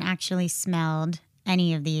 I haven't actually smelled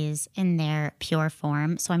any of these in their pure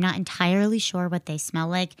form, so I'm not entirely sure what they smell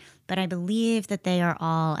like, but I believe that they are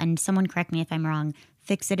all, and someone correct me if I'm wrong,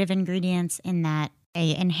 fixative ingredients in that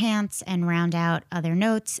they enhance and round out other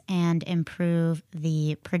notes and improve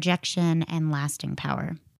the projection and lasting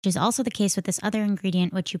power, which is also the case with this other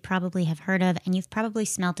ingredient, which you probably have heard of, and you've probably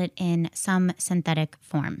smelt it in some synthetic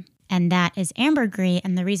form. and that is ambergris.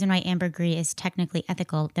 And the reason why ambergris is technically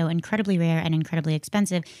ethical, though incredibly rare and incredibly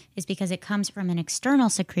expensive, is because it comes from an external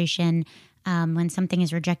secretion. When something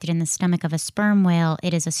is rejected in the stomach of a sperm whale,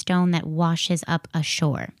 it is a stone that washes up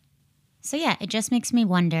ashore. So yeah, it just makes me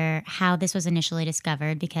wonder how this was initially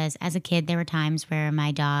discovered, because as a kid, there were times where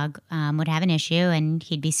my dog would have an issue and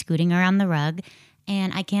he'd be scooting around the rug.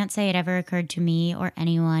 And I can't say it ever occurred to me or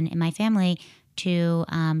anyone in my family to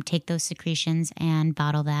take those secretions and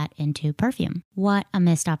bottle that into perfume. What a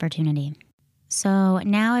missed opportunity. So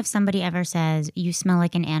now if somebody ever says, you smell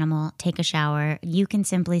like an animal, take a shower, you can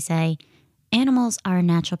simply say, animals are a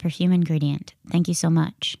natural perfume ingredient. Thank you so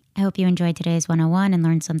much. I hope you enjoyed today's 101 and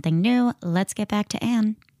learned something new. Let's get back to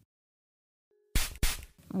Anne.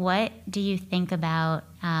 What do you think about,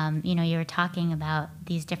 you were talking about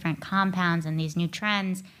these different compounds and these new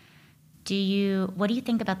trends. What do you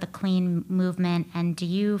think about the clean movement? And do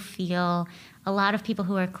you feel a lot of people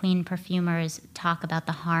who are clean perfumers talk about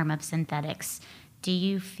the harm of synthetics? Do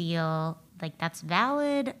you feel like that's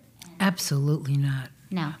valid? Absolutely not.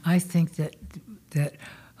 No. I think that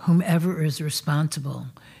whomever is responsible,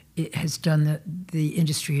 it has done the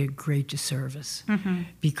industry a great disservice,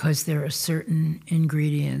 because there are certain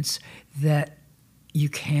ingredients that you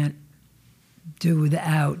can't do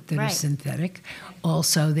without that are synthetic.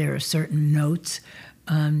 Also, there are certain notes.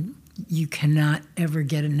 You cannot ever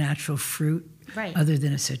get a natural fruit other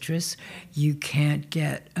than a citrus. You can't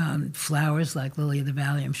get flowers like lily of the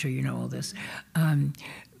valley. I'm sure you know all this. In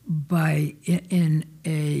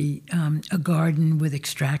a garden with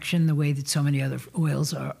extraction, the way that so many other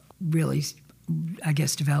oils are really, I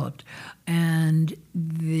guess, developed. And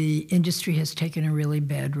the industry has taken a really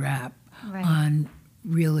bad rap on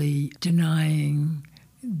really denying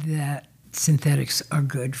that synthetics are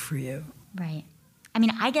good for you. Right. I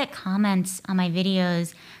mean, I get comments on my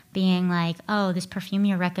videos being like, oh, this perfume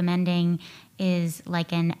you're recommending is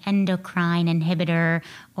like an endocrine inhibitor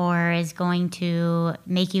or is going to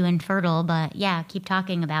make you infertile, but yeah, keep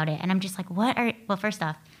talking about it. And I'm just like, well, first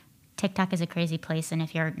off, TikTok is a crazy place, and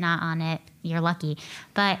if you're not on it, you're lucky.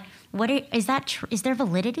 But is there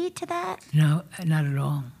validity to that? No, not at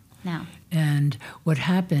all. No. And what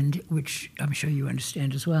happened, which I'm sure you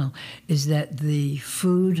understand as well, is that the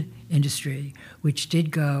food industry, which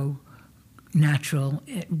did go natural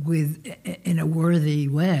in a worthy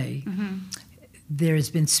way, there has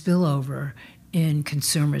been spillover in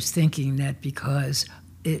consumers thinking that because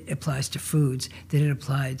it applies to foods, that it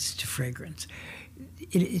applies to fragrance.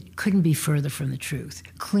 It couldn't be further from the truth.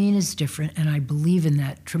 Clean is different, and I believe in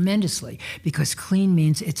that tremendously, because clean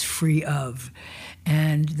means it's free of.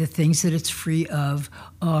 And the things that it's free of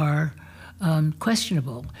are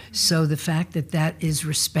questionable. So the fact that is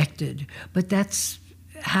respected, but that's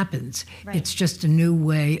happens. Right. It's just a new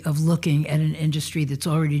way of looking at an industry that's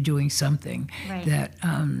already doing something that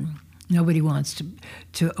nobody wants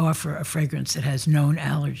to offer a fragrance that has known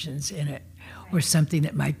allergens in it, or something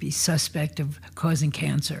that might be suspect of causing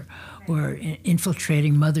cancer, or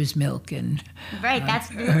infiltrating mother's milk and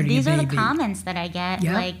these are the comments that I get.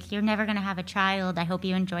 Yep. Like, you're never going to have a child. I hope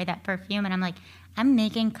you enjoy that perfume. And I'm like, I'm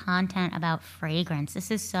making content about fragrance.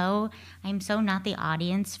 I'm so not the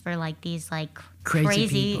audience for like these like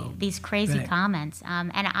crazy comments.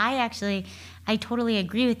 And I totally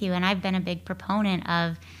agree with you. And I've been a big proponent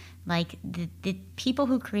of like the people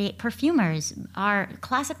who create perfumers are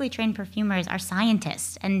classically trained perfumers are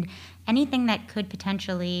scientists, and anything that could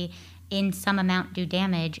potentially in some amount do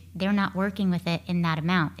damage, they're not working with it in that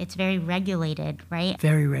amount. It's very regulated, right?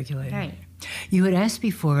 Very regulated. Right. You had asked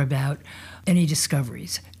before about any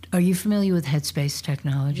discoveries. Are you familiar with Headspace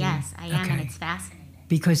technology? Yes, I am, and it's fascinating.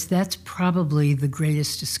 Because that's probably the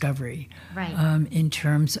greatest discovery in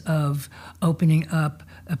terms of opening up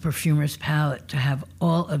a perfumer's palette to have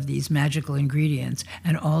all of these magical ingredients,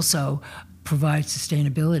 and also provide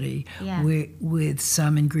sustainability with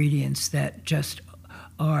some ingredients that just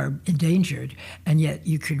are endangered, and yet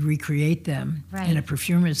you could recreate them in a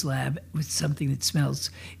perfumer's lab with something that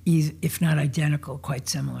smells, if not identical, quite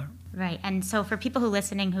similar. Right. And so for people who are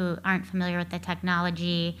listening who aren't familiar with the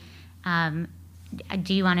technology,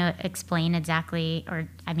 do you want to explain exactly, or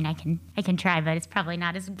I mean, I can try, but it's probably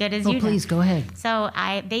not as good as you do. Please, go ahead. So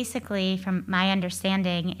I basically, from my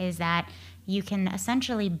understanding, is that you can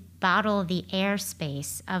essentially bottle the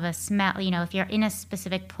airspace of a smell. You know, if you're in a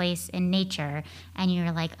specific place in nature and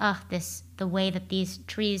you're like, the way that these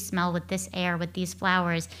trees smell with this air, with these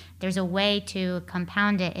flowers, there's a way to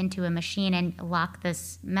compound it into a machine and lock the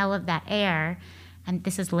smell of that air. And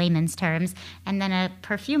this is layman's terms. And then a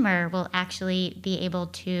perfumer will actually be able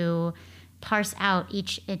to parse out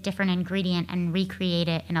each different ingredient and recreate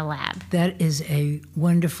it in a lab. That is a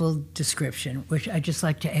wonderful description, which I'd just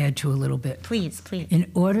like to add to a little bit. Please.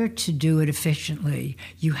 In order to do it efficiently,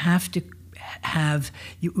 you have to have,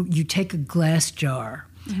 you take a glass jar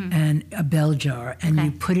and a bell jar, and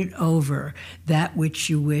you put it over that which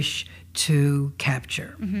you wish to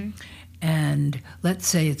capture. And let's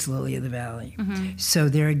say it's lily of the valley. So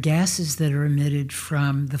there are gases that are emitted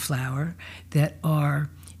from the flower that are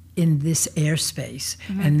in this airspace,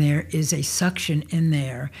 and there is a suction in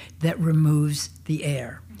there that removes the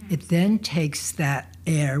air. It then takes that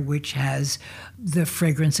air, which has the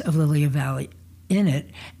fragrance of lily of the valley in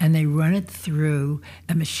it, and they run it through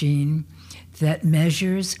a machine that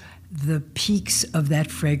measures the peaks of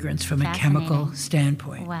that fragrance from a chemical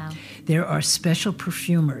standpoint. Wow. There are special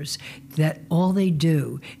perfumers that all they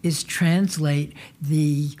do is translate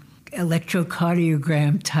the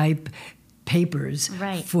electrocardiogram type papers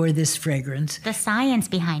for this fragrance. The science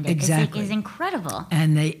behind it is incredible.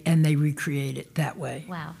 And they recreate it that way.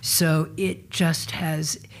 Wow. So it just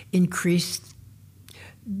has increased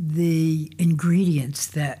the ingredients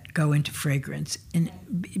that go into fragrance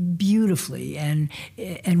beautifully, and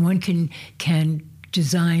one can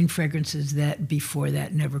design fragrances that before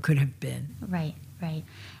that never could have been. Right.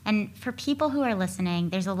 And for people who are listening,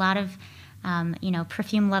 there's a lot of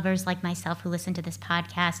perfume lovers like myself who listen to this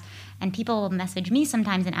podcast, and people will message me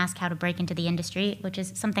sometimes and ask how to break into the industry, which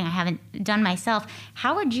is something I haven't done myself.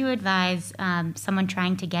 How would you advise someone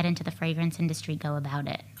trying to get into the fragrance industry go about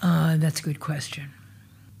it? That's a good question.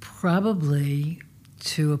 Probably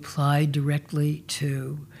to apply directly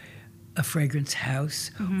to a fragrance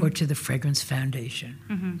house or to the Fragrance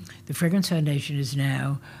Foundation. The Fragrance Foundation is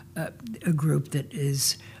now a group that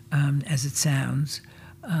is, as it sounds,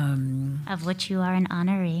 of which you are an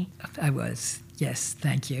honoree. I was, yes,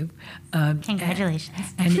 thank you. Congratulations.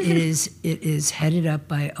 And it is headed up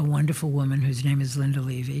by a wonderful woman whose name is Linda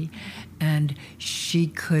Levy, and she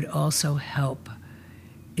could also help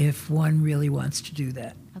if one really wants to do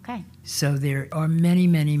that. Okay. So there are many,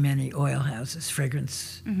 many, many oil houses,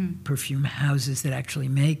 fragrance perfume houses that actually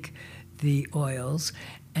make the oils,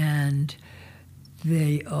 and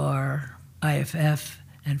they are IFF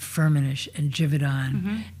and Firmenich and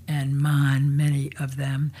Givaudan and Mann, many of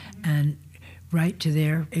them, and right to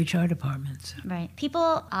their HR departments. Right.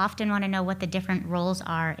 People often want to know what the different roles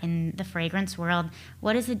are in the fragrance world.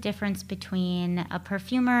 What is the difference between a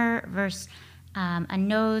perfumer versus a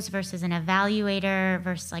nose versus an evaluator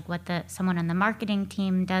versus like what someone on the marketing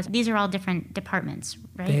team does? These are all different departments,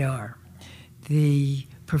 right? They are. The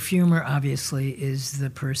perfumer obviously is the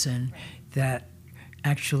person that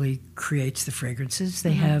actually creates the fragrances.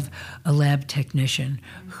 They have a lab technician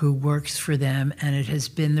who works for them, and it has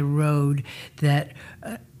been the road that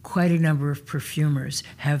quite a number of perfumers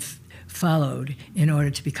have followed in order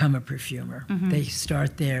to become a perfumer. They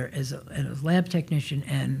start there as a lab technician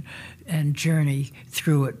and journey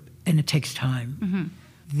through it, and it takes time.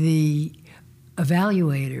 The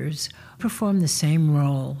evaluators perform the same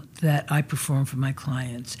role that I perform for my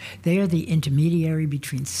clients. They are the intermediary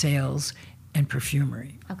between sales and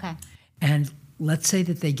perfumery. Okay. And let's say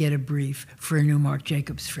that they get a brief for a new Marc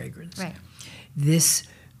Jacobs fragrance. Right. This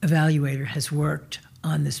evaluator has worked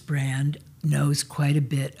on this brand, knows quite a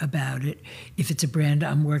bit about it. If it's a brand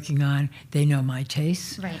I'm working on, they know my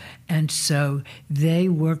tastes. Right. And so they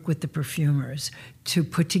work with the perfumers to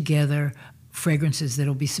put together fragrances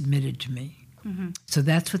that'll be submitted to me. So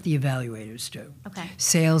that's what the evaluators do. Okay.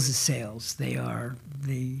 Sales is sales. They are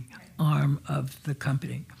the arm of the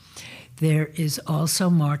company. There is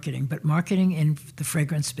also marketing, but marketing in the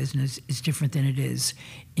fragrance business is different than it is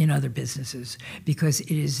in other businesses, because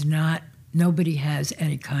it is not, nobody has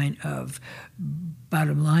any kind of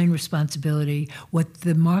bottom line responsibility. What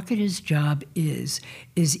the marketer's job is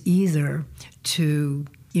either to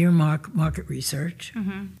earmark market research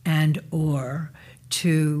and or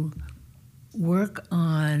to work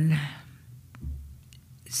on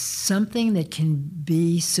something that can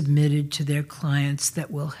be submitted to their clients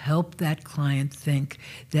that will help that client think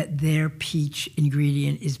that their peach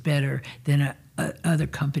ingredient is better than other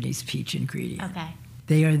company's peach ingredient. Okay.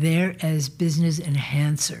 They are there as business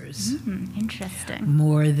enhancers. Interesting.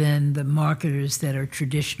 More than the marketers that are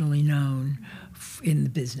traditionally known in the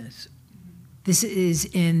business. This is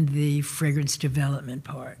in the fragrance development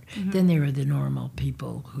part. Then there are the normal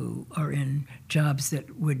people who are in jobs that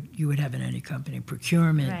you would have in any company,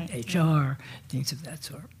 procurement, HR, things of that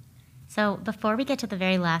sort. So before we get to the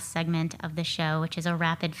very last segment of the show, which is a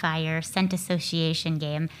rapid fire scent association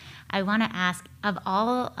game, I want to ask, of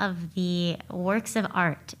all of the works of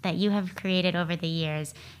art that you have created over the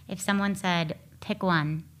years, if someone said, pick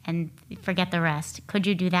one and forget the rest. Could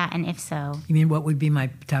you do that? And if so, You mean what would be my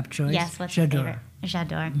top choice? yes, what's your favorite?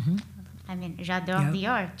 J'adore. I mean, j'adore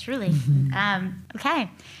Dior, truly. Okay.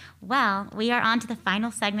 Well, we are on to the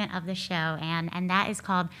final segment of the show, and that is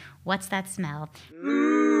called What's That Smell?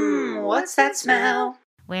 What's that smell?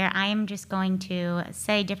 Where I am just going to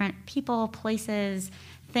say different people, places,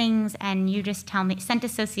 things, and you just tell me, scent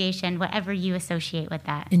association, whatever you associate with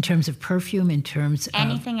that. In terms of perfume, in terms of...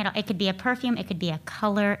 Anything at all. It could be a perfume, it could be a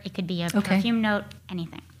color, it could be a perfume note,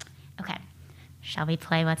 anything. Okay. Shall we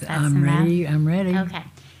play What's That Smell? I'm ready. Okay.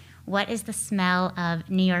 What is the smell of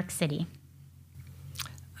New York City?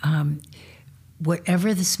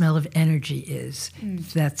 Whatever the smell of energy is,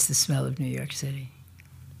 that's the smell of New York City.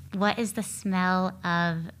 What is the smell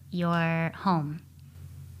of your home?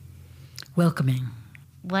 Welcoming.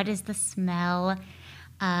 What is the smell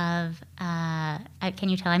of, can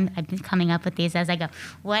you tell? I've been coming up with these as I go.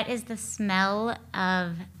 What is the smell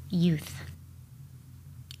of youth?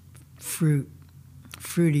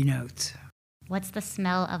 Fruity notes. What's the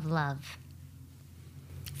smell of love?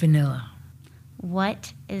 Vanilla.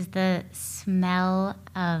 What is the smell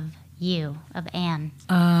of you, of Anne?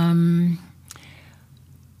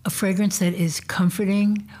 A fragrance that is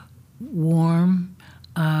comforting, warm,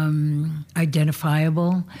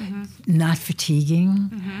 identifiable, not fatiguing,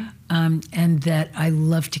 and that I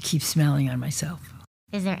love to keep smelling on myself.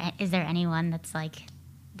 Is there anyone that's like,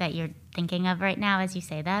 that you're thinking of right now as you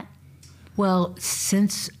say that? Well,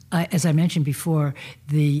 since, as I mentioned before,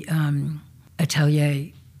 the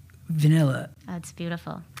Atelier Vanilla It's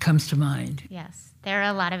beautiful. comes to mind. Yes. There are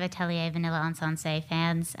a lot of Atelier Vanilla Encense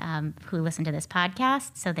fans who listen to this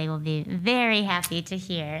podcast, so they will be very happy to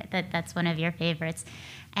hear that that's one of your favorites.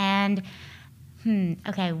 And,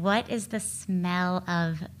 okay, what is the smell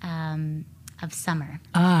of summer?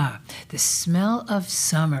 The smell of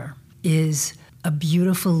summer is a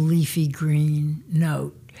beautiful leafy green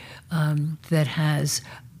note that has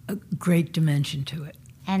a great dimension to it.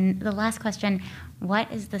 And the last question,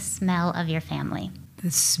 what is the smell of your family?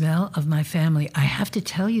 The smell of my family, I have to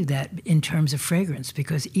tell you that in terms of fragrance,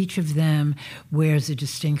 because each of them wears a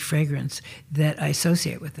distinct fragrance that I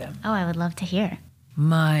associate with them. Oh, I would love to hear.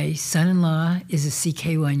 My son-in-law is a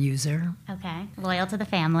CK1 user, Okay. Loyal to the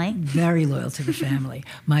family. very loyal to the family.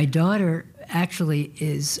 My daughter actually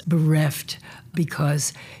is bereft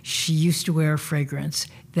because she used to wear a fragrance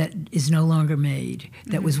that is no longer made.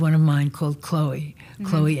 That was one of mine called Chloe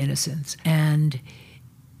Innocence. And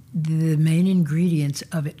the main ingredients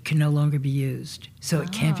of it can no longer be used, so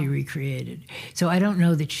it can't be recreated. So I don't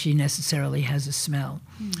know that she necessarily has a smell.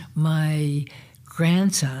 My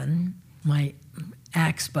grandson, my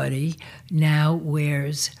Axe buddy, now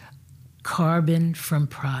wears Carbon from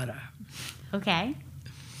Prada. Okay.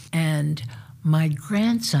 And my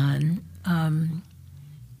grandson,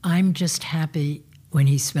 I'm just happy when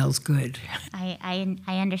he smells good. I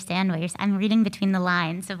understand what you're saying. I'm reading between the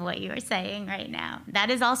lines of what you are saying right now. That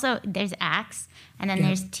is also, there's Axe, and then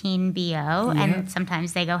there's Teen BO, and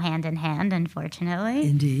sometimes they go hand in hand, unfortunately.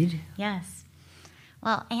 Indeed. Yes.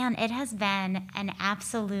 Well, Anne, it has been an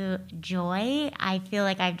absolute joy. I feel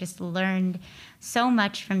like I've just learned so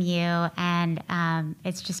much from you, and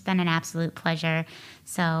it's just been an absolute pleasure.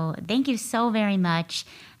 So thank you so very much.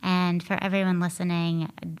 And for everyone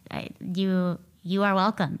listening, you are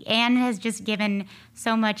welcome. Anne has just given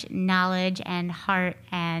so much knowledge and heart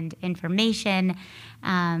and information,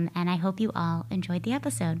 and I hope you all enjoyed the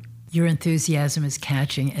episode. Your enthusiasm is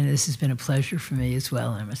catching, and this has been a pleasure for me as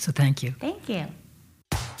well, Emma, so thank you. Thank you.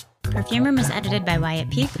 Perfume Room is edited by Wyatt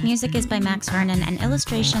Peak, music is by Max Vernon, and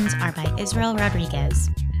illustrations are by Israel Rodriguez.